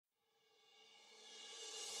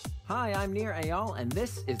Hi, I'm Nir Eyal, and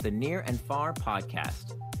this is the Near and Far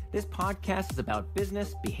podcast. This podcast is about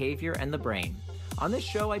business, behavior, and the brain. On this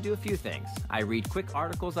show, I do a few things. I read quick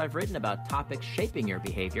articles I've written about topics shaping your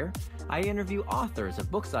behavior. I interview authors of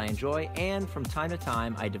books I enjoy, and from time to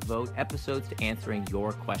time, I devote episodes to answering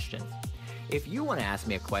your questions. If you want to ask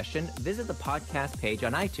me a question, visit the podcast page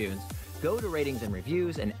on iTunes, go to ratings and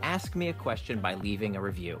reviews, and ask me a question by leaving a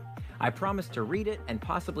review. I promise to read it and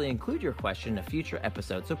possibly include your question in a future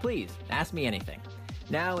episode, so please, ask me anything.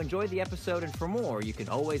 Now, enjoy the episode, and for more, you can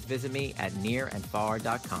always visit me at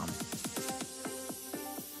nearandfar.com.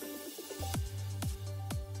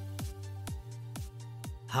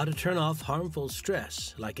 How to Turn Off Harmful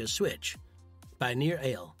Stress Like a Switch by Nir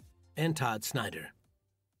Eyal and Todd Snyder.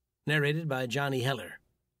 Narrated by Johnny Heller.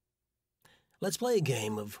 Let's play a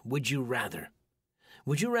game of Would You Rather.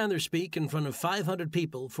 Would you rather speak in front of 500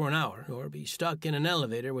 people for an hour or be stuck in an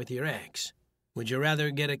elevator with your ex? Would you rather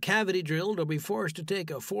get a cavity drilled or be forced to take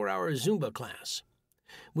a 4-hour Zumba class?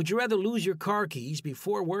 Would you rather lose your car keys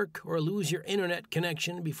before work or lose your internet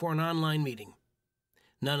connection before an online meeting?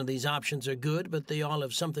 None of these options are good, but they all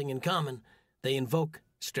have something in common. They invoke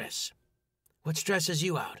stress. What stresses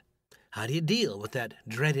you out? How do you deal with that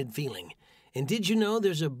dreaded feeling? And did you know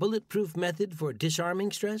there's a bulletproof method for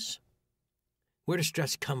disarming stress? Where does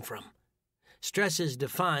stress come from? Stress is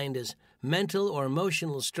defined as mental or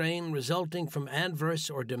emotional strain resulting from adverse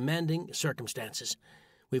or demanding circumstances.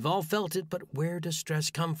 We've all felt it, but where does stress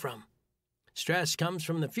come from? Stress comes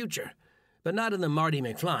from the future, but not in the Marty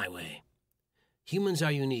McFly way. Humans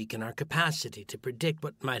are unique in our capacity to predict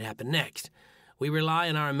what might happen next. We rely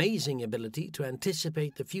on our amazing ability to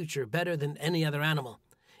anticipate the future better than any other animal,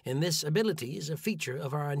 and this ability is a feature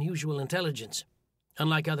of our unusual intelligence.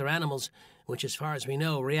 Unlike other animals, which as far as we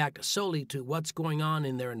know react solely to what's going on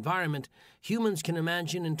in their environment, humans can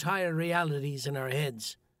imagine entire realities in our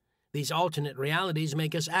heads. These alternate realities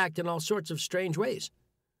make us act in all sorts of strange ways.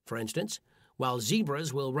 For instance, while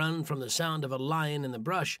zebras will run from the sound of a lion in the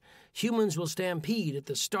brush, humans will stampede at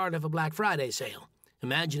the start of a Black Friday sale,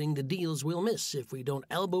 imagining the deals we'll miss if we don't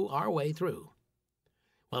elbow our way through.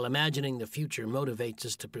 While imagining the future motivates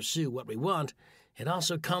us to pursue what we want, it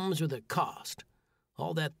also comes with a cost.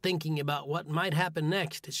 All that thinking about what might happen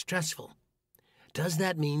next is stressful. Does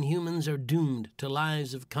that mean humans are doomed to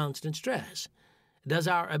lives of constant stress? Does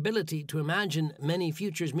our ability to imagine many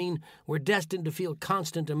futures mean we're destined to feel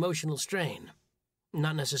constant emotional strain?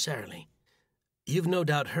 Not necessarily. You've no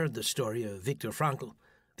doubt heard the story of Viktor Frankl,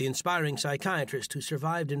 the inspiring psychiatrist who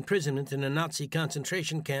survived imprisonment in a Nazi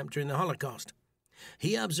concentration camp during the Holocaust.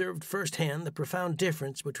 He observed firsthand the profound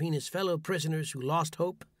difference between his fellow prisoners who lost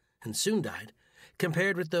hope and soon died,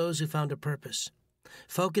 compared with those who found a purpose.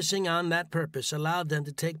 Focusing on that purpose allowed them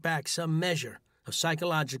to take back some measure of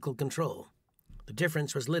psychological control. The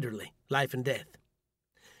difference was literally life and death.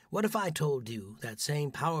 What if I told you that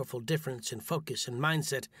same powerful difference in focus and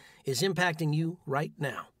mindset is impacting you right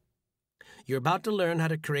now? You're about to learn how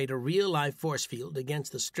to create a real-life force field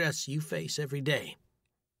against the stress you face every day.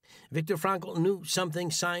 Viktor Frankl knew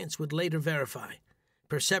something science would later verify.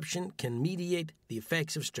 Perception can mediate the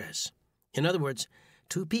effects of stress. In other words,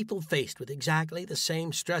 two people faced with exactly the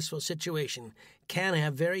same stressful situation can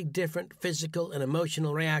have very different physical and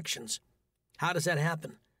emotional reactions. How does that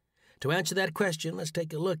happen? To answer that question, let's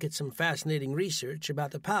take a look at some fascinating research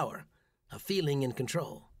about the power of feeling in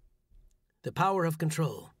control. The power of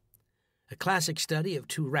control. A classic study of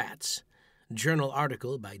two rats, a journal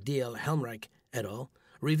article by D.L. Helmreich et al.,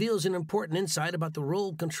 reveals an important insight about the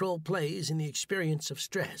role control plays in the experience of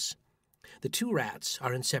stress. The two rats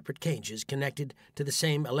are in separate cages connected to the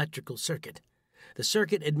same electrical circuit. The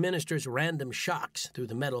circuit administers random shocks through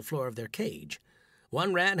the metal floor of their cage.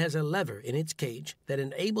 One rat has a lever in its cage that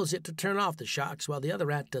enables it to turn off the shocks while the other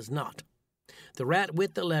rat does not. The rat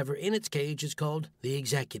with the lever in its cage is called the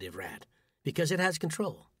executive rat because it has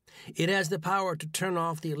control. It has the power to turn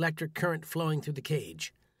off the electric current flowing through the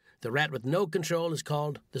cage. The rat with no control is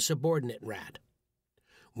called the subordinate rat.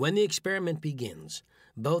 When the experiment begins,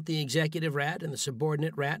 both the executive rat and the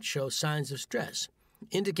subordinate rat show signs of stress,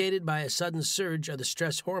 indicated by a sudden surge of the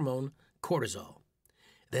stress hormone, cortisol.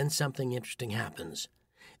 Then something interesting happens.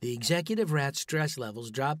 The executive rat's stress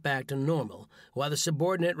levels drop back to normal, while the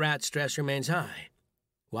subordinate rat's stress remains high.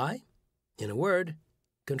 Why? In a word,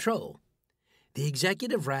 control. The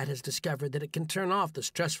executive rat has discovered that it can turn off the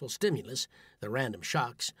stressful stimulus, the random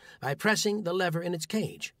shocks, by pressing the lever in its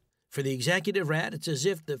cage. For the executive rat, it's as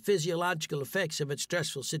if the physiological effects of its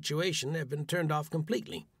stressful situation have been turned off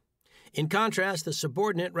completely. In contrast, the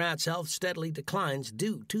subordinate rat's health steadily declines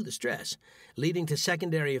due to the stress, leading to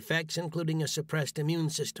secondary effects including a suppressed immune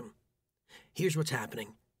system. Here's what's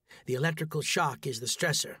happening. The electrical shock is the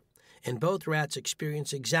stressor, and both rats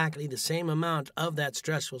experience exactly the same amount of that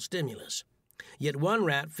stressful stimulus. Yet one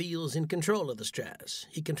rat feels in control of the stress.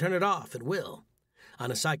 He can turn it off at will.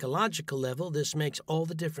 On a psychological level, this makes all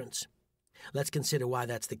the difference. Let's consider why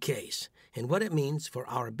that's the case and what it means for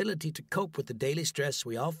our ability to cope with the daily stress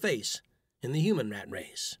we all face in the human rat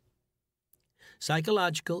race.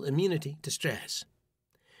 Psychological immunity to stress.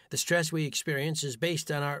 The stress we experience is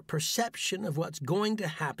based on our perception of what's going to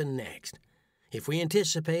happen next. If we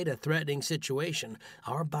anticipate a threatening situation,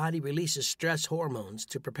 our body releases stress hormones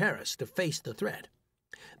to prepare us to face the threat.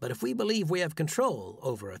 But if we believe we have control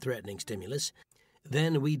over a threatening stimulus,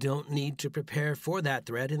 then we don't need to prepare for that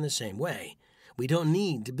threat in the same way. We don't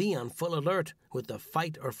need to be on full alert with the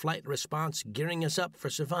fight or flight response gearing us up for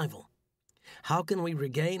survival. How can we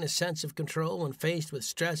regain a sense of control when faced with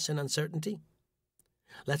stress and uncertainty?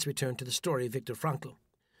 Let's return to the story of Viktor Frankl.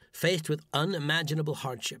 Faced with unimaginable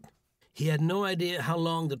hardship, he had no idea how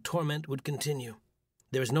long the torment would continue.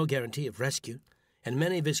 There was no guarantee of rescue, and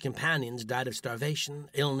many of his companions died of starvation,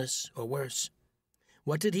 illness, or worse.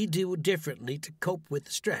 What did he do differently to cope with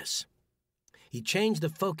the stress? He changed the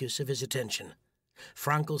focus of his attention.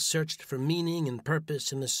 Frankl searched for meaning and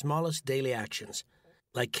purpose in the smallest daily actions,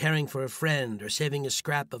 like caring for a friend or saving a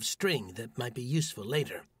scrap of string that might be useful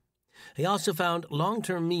later. He also found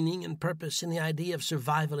long-term meaning and purpose in the idea of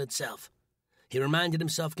survival itself. He reminded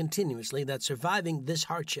himself continuously that surviving this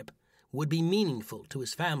hardship would be meaningful to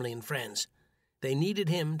his family and friends. They needed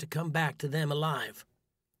him to come back to them alive.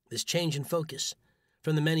 This change in focus,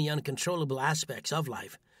 from the many uncontrollable aspects of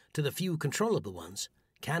life to the few controllable ones,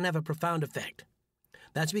 can have a profound effect.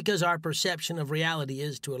 That's because our perception of reality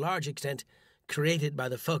is, to a large extent, created by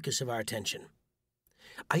the focus of our attention.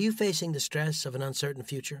 Are you facing the stress of an uncertain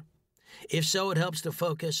future? If so, it helps to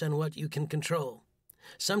focus on what you can control.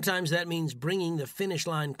 Sometimes that means bringing the finish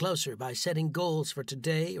line closer by setting goals for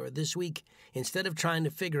today or this week instead of trying to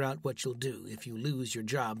figure out what you'll do if you lose your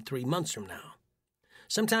job 3 months from now.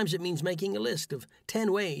 Sometimes it means making a list of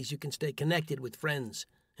 10 ways you can stay connected with friends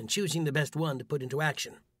and choosing the best one to put into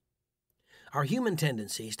action. Our human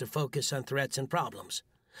tendency is to focus on threats and problems.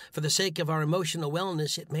 For the sake of our emotional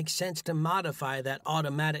wellness, it makes sense to modify that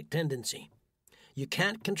automatic tendency. You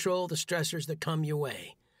can't control the stressors that come your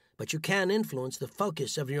way, but you can influence the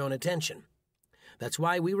focus of your own attention. That's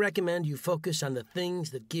why we recommend you focus on the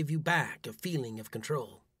things that give you back a feeling of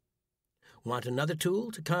control. Want another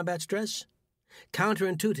tool to combat stress?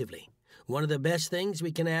 Counterintuitively, one of the best things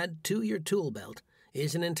we can add to your tool belt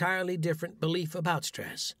is an entirely different belief about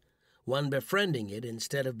stress, one befriending it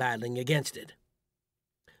instead of battling against it.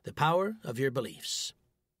 The power of your beliefs.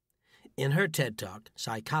 In her TED Talk,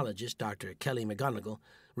 psychologist Dr. Kelly McGonigal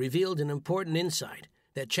revealed an important insight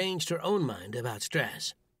that changed her own mind about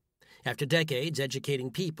stress. After decades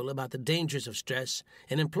educating people about the dangers of stress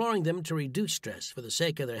and imploring them to reduce stress for the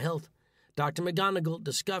sake of their health, Dr. McGonigal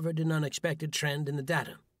discovered an unexpected trend in the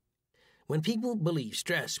data. When people believed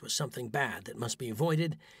stress was something bad that must be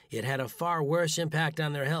avoided, it had a far worse impact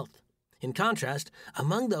on their health. In contrast,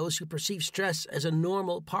 among those who perceived stress as a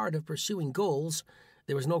normal part of pursuing goals,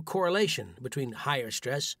 there was no correlation between higher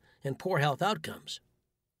stress and poor health outcomes.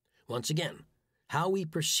 Once again, how we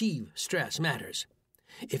perceive stress matters.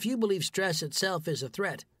 If you believe stress itself is a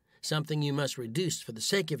threat, something you must reduce for the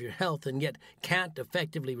sake of your health, and yet can't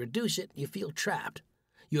effectively reduce it, you feel trapped.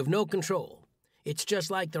 You have no control. It's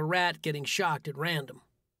just like the rat getting shocked at random.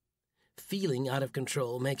 Feeling out of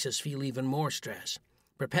control makes us feel even more stress,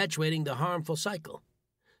 perpetuating the harmful cycle.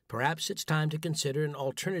 Perhaps it's time to consider an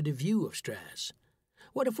alternative view of stress.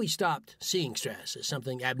 What if we stopped seeing stress as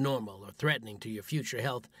something abnormal or threatening to your future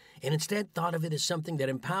health and instead thought of it as something that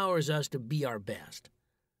empowers us to be our best?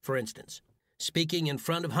 For instance, speaking in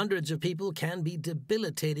front of hundreds of people can be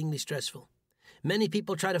debilitatingly stressful. Many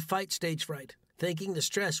people try to fight stage fright, thinking the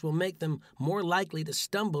stress will make them more likely to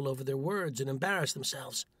stumble over their words and embarrass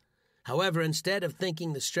themselves. However, instead of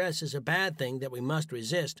thinking the stress is a bad thing that we must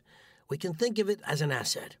resist, we can think of it as an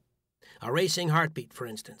asset. A racing heartbeat, for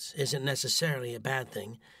instance, isn't necessarily a bad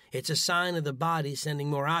thing. It's a sign of the body sending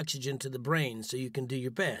more oxygen to the brain so you can do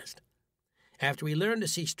your best. After we learn to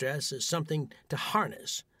see stress as something to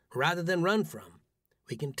harness rather than run from,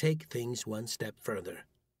 we can take things one step further.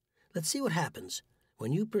 Let's see what happens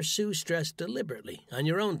when you pursue stress deliberately on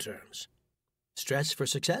your own terms. Stress for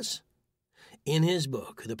success? In his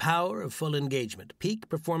book, The Power of Full Engagement, peak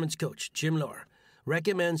performance coach Jim Lohr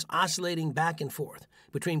recommends oscillating back and forth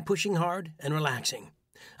between pushing hard and relaxing.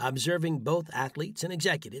 Observing both athletes and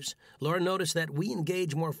executives, Lohr noticed that we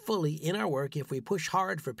engage more fully in our work if we push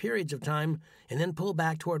hard for periods of time and then pull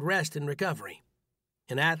back toward rest and recovery.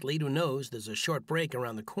 An athlete who knows there's a short break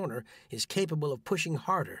around the corner is capable of pushing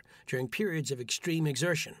harder during periods of extreme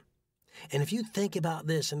exertion. And if you think about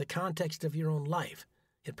this in the context of your own life,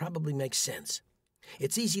 it probably makes sense.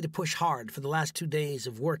 It's easy to push hard for the last 2 days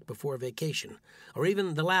of work before vacation, or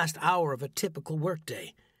even the last hour of a typical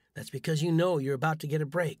workday. That's because you know you're about to get a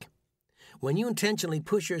break. When you intentionally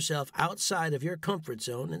push yourself outside of your comfort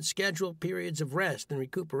zone and schedule periods of rest and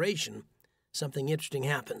recuperation, something interesting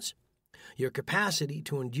happens. Your capacity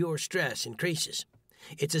to endure stress increases.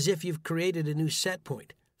 It's as if you've created a new set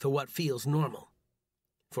point for what feels normal.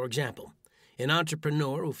 For example, an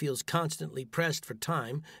entrepreneur who feels constantly pressed for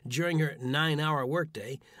time during her 9-hour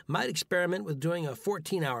workday might experiment with doing a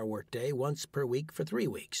 14-hour workday once per week for 3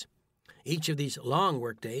 weeks. Each of these long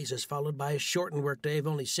workdays is followed by a shortened workday of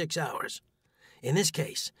only 6 hours. In this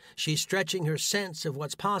case, she's stretching her sense of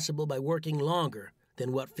what's possible by working longer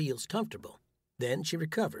than what feels comfortable. Then she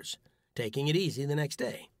recovers, taking it easy the next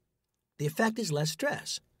day. The effect is less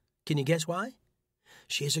stress. Can you guess why?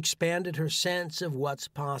 She has expanded her sense of what's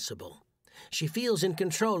possible. She feels in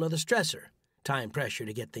control of the stressor, time pressure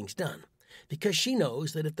to get things done, because she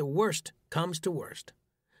knows that if the worst comes to worst,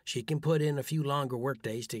 she can put in a few longer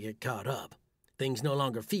workdays to get caught up. Things no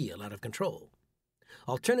longer feel out of control.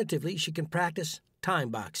 Alternatively, she can practice time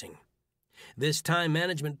boxing. This time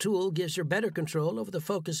management tool gives her better control over the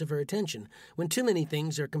focus of her attention when too many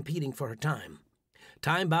things are competing for her time.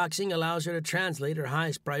 Time boxing allows her to translate her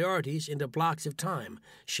highest priorities into blocks of time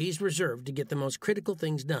she's reserved to get the most critical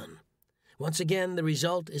things done. Once again, the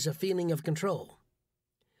result is a feeling of control.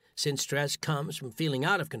 Since stress comes from feeling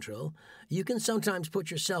out of control, you can sometimes put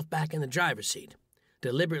yourself back in the driver's seat,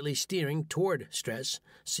 deliberately steering toward stress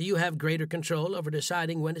so you have greater control over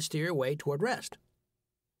deciding when to steer away toward rest.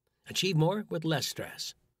 Achieve more with less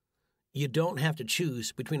stress. You don't have to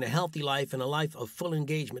choose between a healthy life and a life of full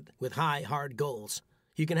engagement with high, hard goals.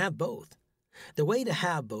 You can have both. The way to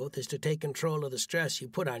have both is to take control of the stress you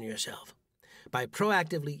put on yourself. By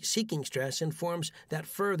proactively seeking stress in forms that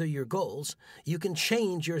further your goals, you can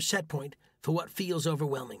change your set point for what feels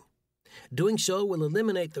overwhelming. Doing so will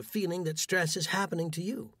eliminate the feeling that stress is happening to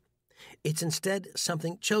you. It's instead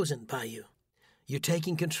something chosen by you. You're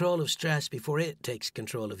taking control of stress before it takes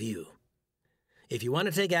control of you. If you want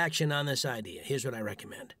to take action on this idea, here's what I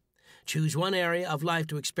recommend. Choose one area of life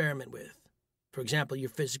to experiment with. For example, your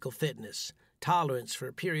physical fitness, tolerance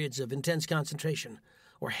for periods of intense concentration,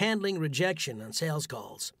 or handling rejection on sales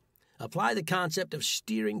calls. Apply the concept of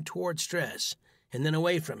steering toward stress and then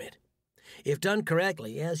away from it. If done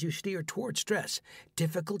correctly, as you steer toward stress,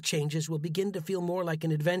 difficult changes will begin to feel more like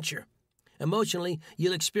an adventure. Emotionally,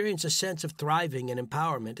 you'll experience a sense of thriving and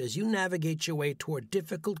empowerment as you navigate your way toward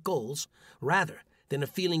difficult goals rather than a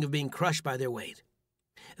feeling of being crushed by their weight.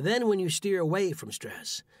 Then, when you steer away from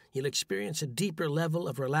stress, you'll experience a deeper level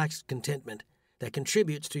of relaxed contentment that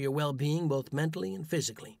contributes to your well-being both mentally and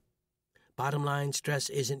physically. Bottom line, stress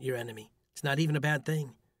isn't your enemy. It's not even a bad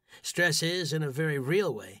thing. Stress is, in a very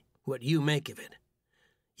real way, what you make of it.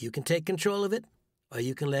 You can take control of it, or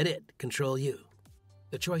you can let it control you.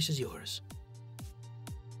 The choice is yours.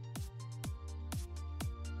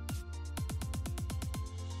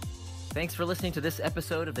 Thanks for listening to this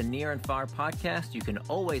episode of the Near and Far podcast. You can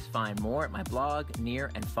always find more at my blog,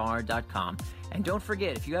 nearandfar.com. And don't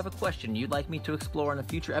forget, if you have a question you'd like me to explore in a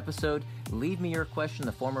future episode, leave me your question in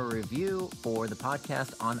the form of a review for the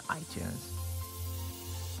podcast on iTunes.